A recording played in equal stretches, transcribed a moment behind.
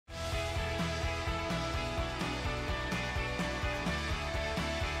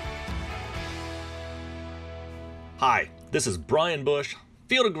Hi, this is Brian Bush,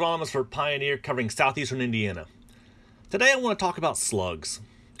 Field Agronomist for Pioneer covering southeastern Indiana. Today I want to talk about slugs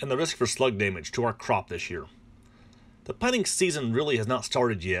and the risk for slug damage to our crop this year. The planting season really has not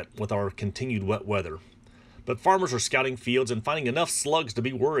started yet with our continued wet weather, but farmers are scouting fields and finding enough slugs to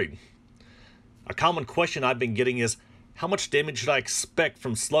be worried. A common question I've been getting is, how much damage should I expect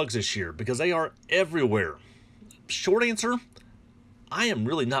from slugs this year, because they are everywhere? Short answer, I am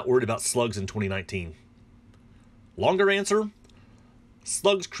really not worried about slugs in 2019. Longer answer,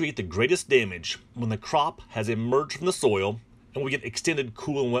 slugs create the greatest damage when the crop has emerged from the soil and we get extended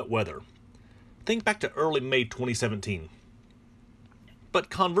cool and wet weather. Think back to early May 2017. But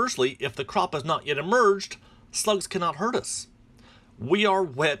conversely, if the crop has not yet emerged, slugs cannot hurt us. We are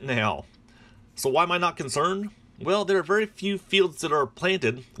wet now. So why am I not concerned? Well, there are very few fields that are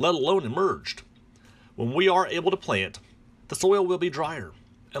planted, let alone emerged. When we are able to plant, the soil will be drier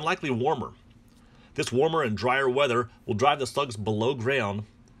and likely warmer. This warmer and drier weather will drive the slugs below ground,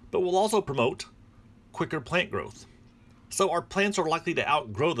 but will also promote quicker plant growth. So our plants are likely to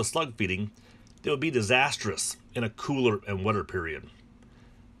outgrow the slug feeding that would be disastrous in a cooler and wetter period.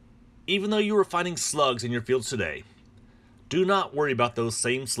 Even though you are finding slugs in your fields today, do not worry about those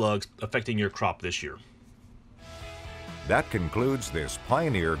same slugs affecting your crop this year. That concludes this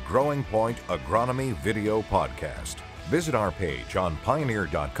Pioneer Growing Point Agronomy video podcast. Visit our page on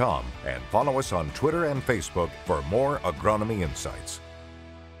pioneer.com and follow us on Twitter and Facebook for more agronomy insights.